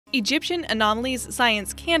Egyptian anomalies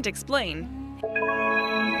science can't explain.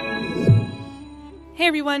 Hey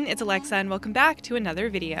everyone, it's Alexa and welcome back to another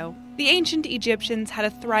video. The ancient Egyptians had a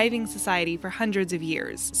thriving society for hundreds of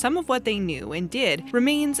years. Some of what they knew and did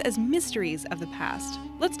remains as mysteries of the past.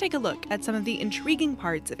 Let's take a look at some of the intriguing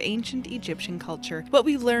parts of ancient Egyptian culture, what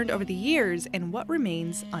we've learned over the years, and what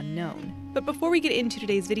remains unknown. But before we get into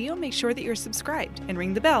today's video, make sure that you're subscribed and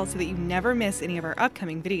ring the bell so that you never miss any of our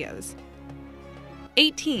upcoming videos.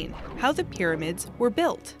 18. How the pyramids were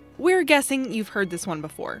built. We're guessing you've heard this one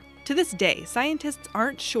before. To this day, scientists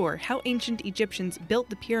aren't sure how ancient Egyptians built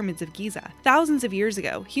the pyramids of Giza. Thousands of years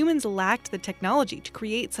ago, humans lacked the technology to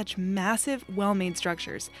create such massive, well-made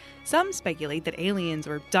structures. Some speculate that aliens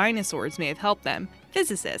or dinosaurs may have helped them.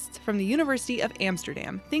 Physicists from the University of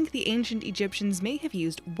Amsterdam think the ancient Egyptians may have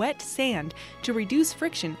used wet sand to reduce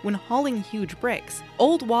friction when hauling huge bricks.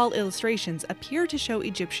 Old wall illustrations appear to show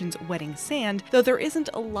Egyptians wetting sand, though there isn't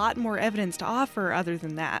a lot more evidence to offer other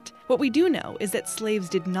than that. What we do know is that slaves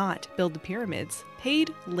did not build the pyramids.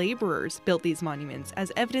 Paid laborers built these monuments,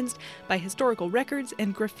 as evidenced by historical records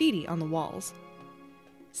and graffiti on the walls.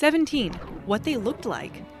 17. What they looked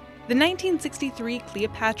like. The 1963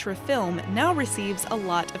 Cleopatra film now receives a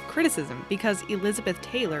lot of criticism because Elizabeth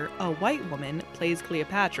Taylor, a white woman, plays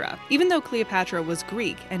Cleopatra. Even though Cleopatra was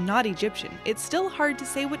Greek and not Egyptian, it's still hard to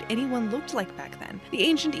say what anyone looked like back then. The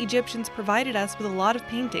ancient Egyptians provided us with a lot of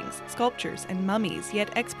paintings, sculptures, and mummies,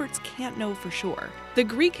 yet experts can't know for sure. The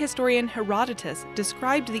Greek historian Herodotus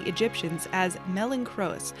described the Egyptians as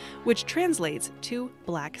melanchros, which translates to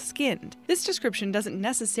black-skinned. This description doesn't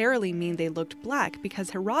necessarily mean they looked black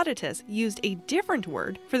because Herodotus used a different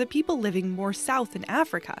word for the people living more south in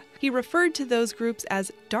Africa. He referred to those groups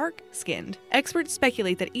as dark-skinned. Experts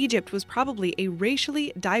speculate that Egypt was probably a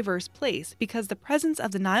racially diverse place because the presence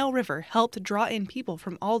of the Nile River helped draw in people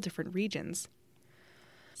from all different regions.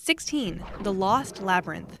 16. The Lost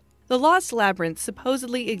Labyrinth. The Lost Labyrinth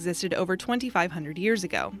supposedly existed over 2,500 years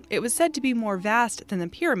ago. It was said to be more vast than the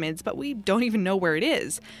pyramids, but we don't even know where it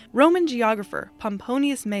is. Roman geographer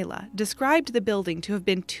Pomponius Mela described the building to have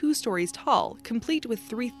been 2 stories tall, complete with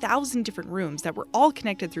 3,000 different rooms that were all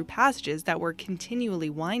connected through passages that were continually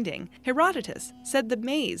winding. Herodotus said the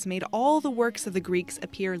maze made all the works of the Greeks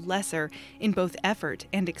appear lesser in both effort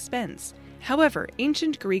and expense. However,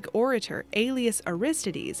 ancient Greek orator Aelius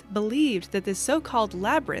Aristides believed that this so-called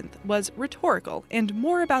labyrinth was rhetorical and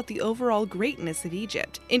more about the overall greatness of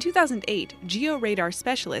Egypt. In 2008, georadar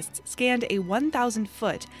specialists scanned a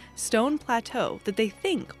 1,000-foot stone plateau that they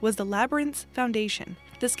think was the labyrinth's foundation.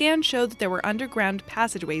 The scan showed that there were underground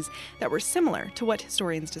passageways that were similar to what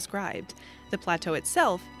historians described. The plateau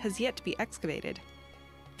itself has yet to be excavated.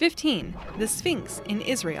 15. The Sphinx in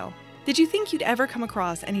Israel. Did you think you'd ever come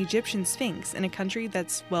across an Egyptian sphinx in a country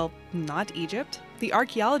that's, well, not Egypt? The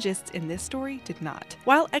archaeologists in this story did not.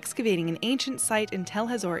 While excavating an ancient site in Tel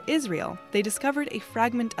Hazor, Israel, they discovered a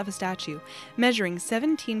fragment of a statue measuring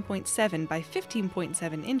 17.7 by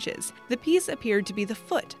 15.7 inches. The piece appeared to be the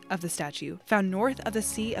foot of the statue, found north of the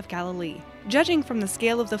Sea of Galilee. Judging from the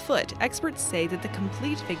scale of the foot, experts say that the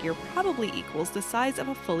complete figure probably equals the size of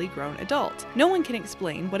a fully grown adult. No one can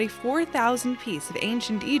explain what a 4,000 piece of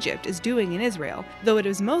ancient Egypt is doing in Israel, though it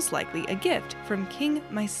is most likely a gift from King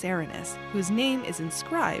Mycerinus, whose name is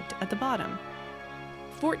inscribed at the bottom.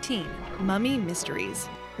 14. Mummy mysteries.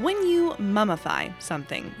 When you mummify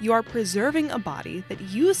something, you are preserving a body that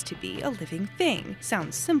used to be a living thing.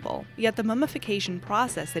 Sounds simple, yet the mummification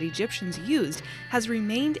process that Egyptians used has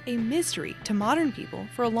remained a mystery to modern people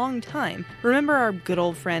for a long time. Remember our good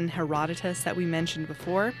old friend Herodotus that we mentioned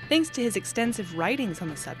before? Thanks to his extensive writings on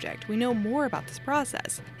the subject, we know more about this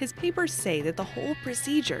process. His papers say that the whole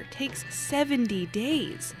procedure takes 70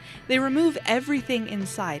 days. They remove everything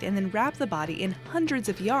inside and then wrap the body in hundreds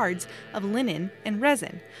of yards of linen and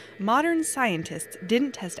resin. Modern scientists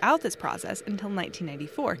didn't test out this process until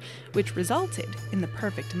 1994, which resulted in the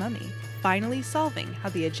perfect mummy, finally solving how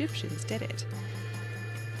the Egyptians did it.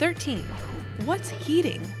 13. What's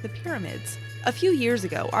heating the pyramids? A few years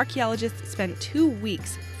ago, archaeologists spent 2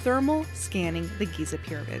 weeks thermal scanning the Giza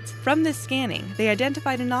pyramids. From this scanning, they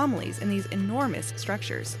identified anomalies in these enormous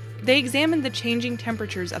structures. They examined the changing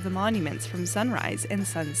temperatures of the monuments from sunrise and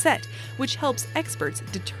sunset, which helps experts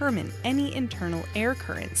determine any internal air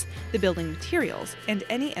currents, the building materials, and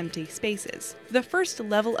any empty spaces. The first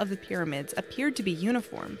level of the pyramids appeared to be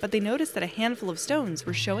uniform, but they noticed that a handful of stones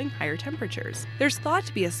were showing higher temperatures. There's thought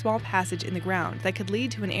to be a small passage in the ground that could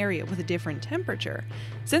lead to an area with a different temperature.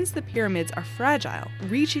 Since the pyramids are fragile,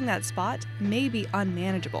 reaching that spot may be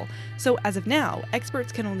unmanageable, so as of now,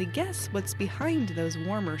 experts can only guess what's behind those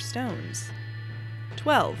warmer stones.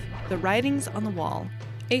 12. The writings on the wall.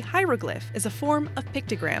 A hieroglyph is a form of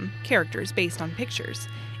pictogram, characters based on pictures.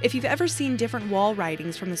 If you've ever seen different wall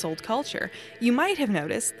writings from this old culture, you might have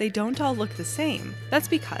noticed they don't all look the same. That's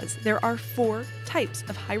because there are 4 types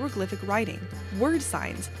of hieroglyphic writing: word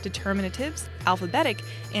signs, determinatives, alphabetic,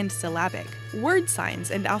 and syllabic. Word signs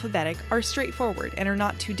and alphabetic are straightforward and are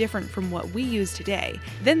not too different from what we use today.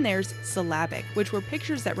 Then there's syllabic, which were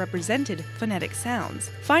pictures that represented phonetic sounds.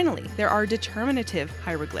 Finally, there are determinative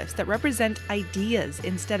hieroglyphs that represent ideas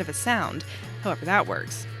instead of a sound, however that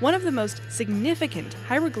works. One of the most significant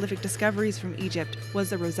hieroglyphic discoveries from Egypt was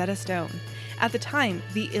the Rosetta Stone. At the time,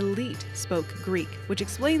 the elite spoke Greek, which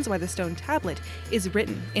explains why the stone tablet is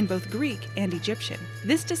written in both Greek and Egyptian.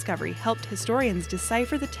 This discovery helped historians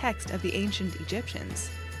decipher the text of the ancient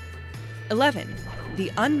Egyptians. 11.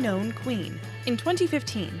 The Unknown Queen. In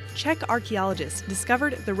 2015, Czech archaeologists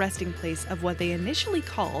discovered the resting place of what they initially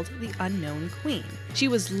called the Unknown Queen. She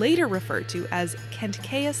was later referred to as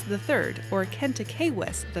Kentakeus III or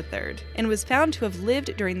Kentakeus III, and was found to have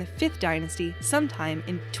lived during the 5th dynasty sometime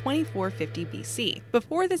in 2450 BC.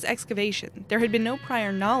 Before this excavation, there had been no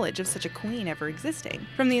prior knowledge of such a queen ever existing.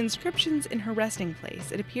 From the inscriptions in her resting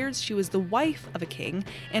place, it appears she was the wife of a king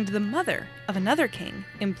and the mother of another king,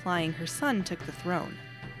 implying her son took the throne.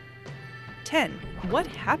 10. What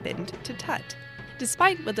happened to Tut?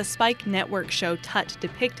 Despite what the Spike Network show Tut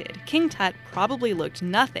depicted, King Tut probably looked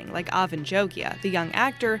nothing like Avan-Jogia, the young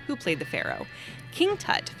actor who played the pharaoh. King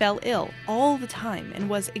Tut fell ill all the time and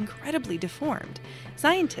was incredibly deformed.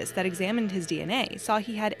 Scientists that examined his DNA saw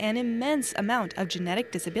he had an immense amount of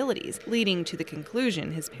genetic disabilities, leading to the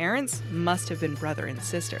conclusion his parents must have been brother and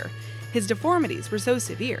sister. His deformities were so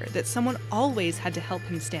severe that someone always had to help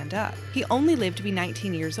him stand up. He only lived to be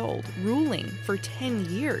 19 years old, ruling for 10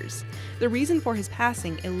 years. The reason for his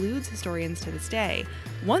passing eludes historians to this day.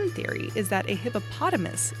 One theory is that a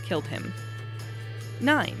hippopotamus killed him.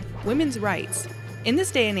 9. Women's rights. In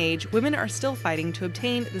this day and age, women are still fighting to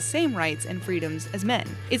obtain the same rights and freedoms as men.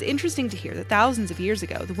 It's interesting to hear that thousands of years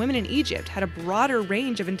ago, the women in Egypt had a broader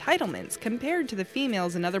range of entitlements compared to the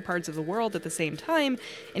females in other parts of the world at the same time,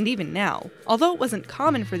 and even now. Although it wasn't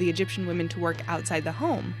common for the Egyptian women to work outside the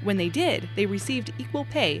home, when they did, they received equal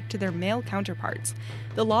pay to their male counterparts.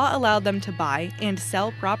 The law allowed them to buy and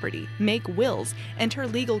sell property, make wills, enter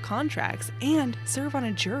legal contracts, and serve on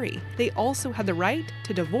a jury. They also had the right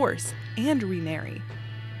to divorce and remarry.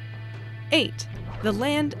 8. The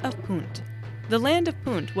Land of Punt. The Land of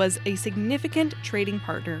Punt was a significant trading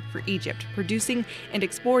partner for Egypt, producing and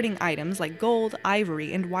exporting items like gold,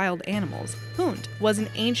 ivory, and wild animals. Punt was an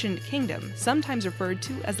ancient kingdom, sometimes referred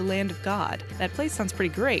to as the Land of God. That place sounds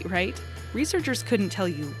pretty great, right? Researchers couldn't tell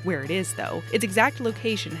you where it is, though. Its exact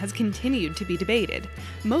location has continued to be debated.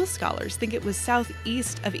 Most scholars think it was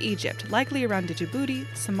southeast of Egypt, likely around Djibouti,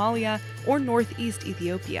 Somalia, or northeast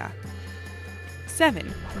Ethiopia.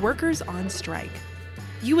 7. Workers on strike.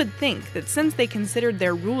 You would think that since they considered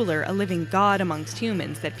their ruler a living god amongst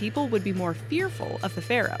humans, that people would be more fearful of the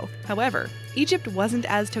pharaoh. However, Egypt wasn't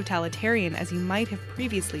as totalitarian as you might have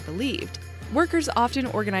previously believed. Workers often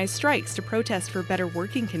organized strikes to protest for better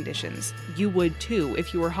working conditions. You would too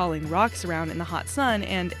if you were hauling rocks around in the hot sun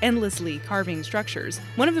and endlessly carving structures.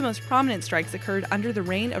 One of the most prominent strikes occurred under the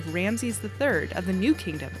reign of Ramses III of the New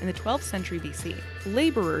Kingdom in the 12th century BC.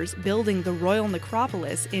 Laborers building the royal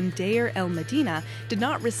necropolis in Deir el-Medina did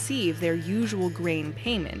not receive their usual grain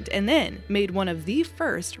payment and then made one of the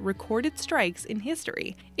first recorded strikes in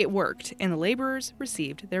history. It worked, and the laborers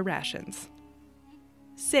received their rations.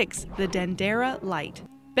 6. The Dendera Light.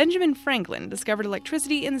 Benjamin Franklin discovered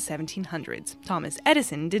electricity in the 1700s. Thomas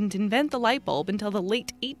Edison didn't invent the light bulb until the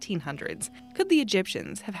late 1800s. Could the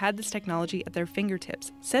Egyptians have had this technology at their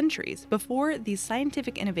fingertips centuries before these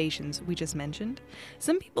scientific innovations we just mentioned?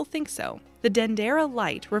 Some people think so. The Dendera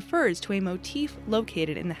Light refers to a motif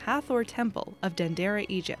located in the Hathor Temple of Dendera,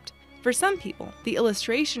 Egypt. For some people, the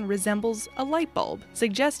illustration resembles a light bulb,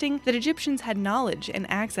 suggesting that Egyptians had knowledge and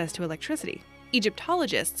access to electricity.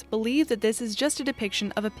 Egyptologists believe that this is just a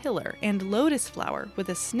depiction of a pillar and lotus flower with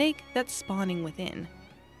a snake that's spawning within.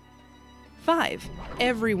 5.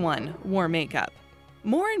 Everyone wore makeup.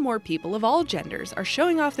 More and more people of all genders are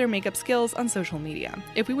showing off their makeup skills on social media.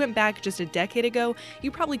 If we went back just a decade ago, you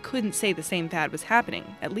probably couldn't say the same fad was happening,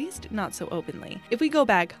 at least not so openly. If we go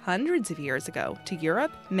back hundreds of years ago, to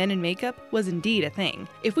Europe, men in makeup was indeed a thing.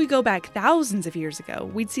 If we go back thousands of years ago,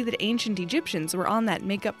 we'd see that ancient Egyptians were on that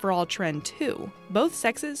makeup for all trend too. Both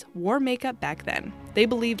sexes wore makeup back then. They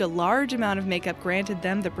believed a large amount of makeup granted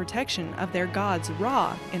them the protection of their gods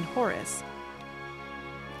Ra and Horus.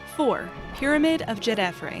 4. Pyramid of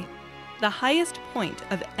Djedefre. The highest point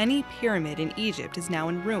of any pyramid in Egypt is now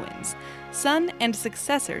in ruins. Son and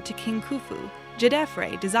successor to King Khufu,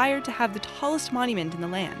 Djedefre desired to have the tallest monument in the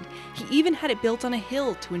land. He even had it built on a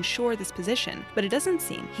hill to ensure this position, but it doesn't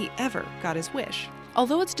seem he ever got his wish.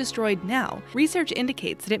 Although it's destroyed now, research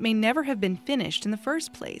indicates that it may never have been finished in the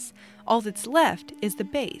first place. All that's left is the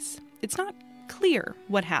base. It's not clear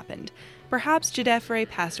what happened. Perhaps Djedefre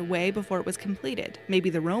passed away before it was completed. Maybe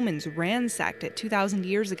the Romans ransacked it 2,000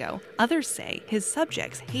 years ago. Others say his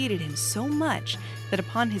subjects hated him so much that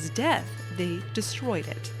upon his death, they destroyed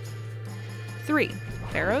it. 3.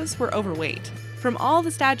 Pharaohs were overweight. From all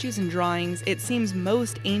the statues and drawings, it seems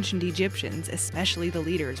most ancient Egyptians, especially the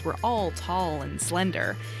leaders, were all tall and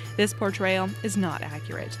slender. This portrayal is not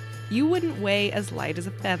accurate. You wouldn't weigh as light as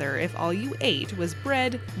a feather if all you ate was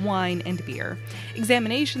bread, wine, and beer.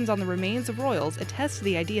 Examinations on the remains of royals attest to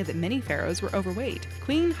the idea that many pharaohs were overweight.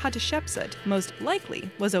 Queen Hatshepsut most likely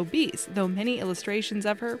was obese, though many illustrations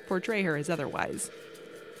of her portray her as otherwise.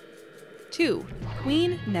 2.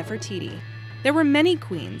 Queen Nefertiti. There were many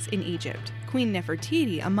queens in Egypt. Queen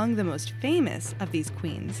Nefertiti among the most famous of these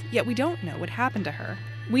queens, yet we don't know what happened to her.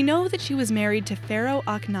 We know that she was married to Pharaoh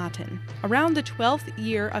Akhenaten. Around the 12th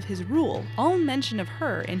year of his rule, all mention of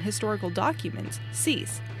her in historical documents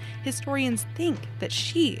cease. Historians think that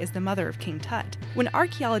she is the mother of King Tut. When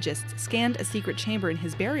archaeologists scanned a secret chamber in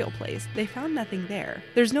his burial place, they found nothing there.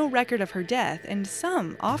 There's no record of her death, and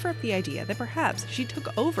some offer up the idea that perhaps she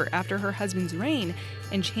took over after her husband's reign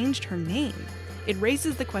and changed her name. It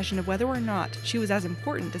raises the question of whether or not she was as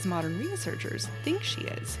important as modern researchers think she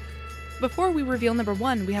is. Before we reveal number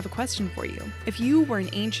 1, we have a question for you. If you were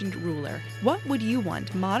an ancient ruler, what would you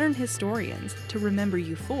want modern historians to remember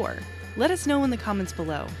you for? Let us know in the comments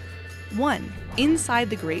below. 1. Inside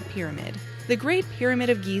the Great Pyramid. The Great Pyramid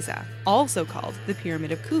of Giza, also called the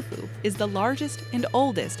Pyramid of Khufu, is the largest and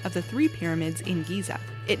oldest of the 3 pyramids in Giza.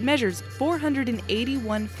 It measures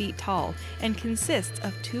 481 feet tall and consists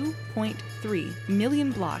of 2.3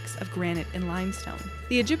 million blocks of granite and limestone.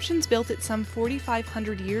 The Egyptians built it some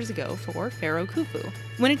 4,500 years ago for Pharaoh Khufu.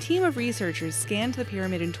 When a team of researchers scanned the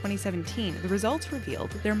pyramid in 2017, the results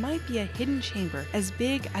revealed there might be a hidden chamber as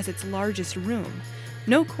big as its largest room.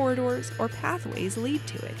 No corridors or pathways lead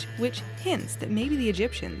to it, which hints that maybe the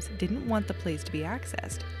Egyptians didn't want the place to be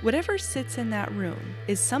accessed. Whatever sits in that room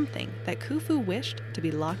is something that Khufu wished to be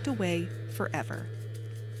locked away forever.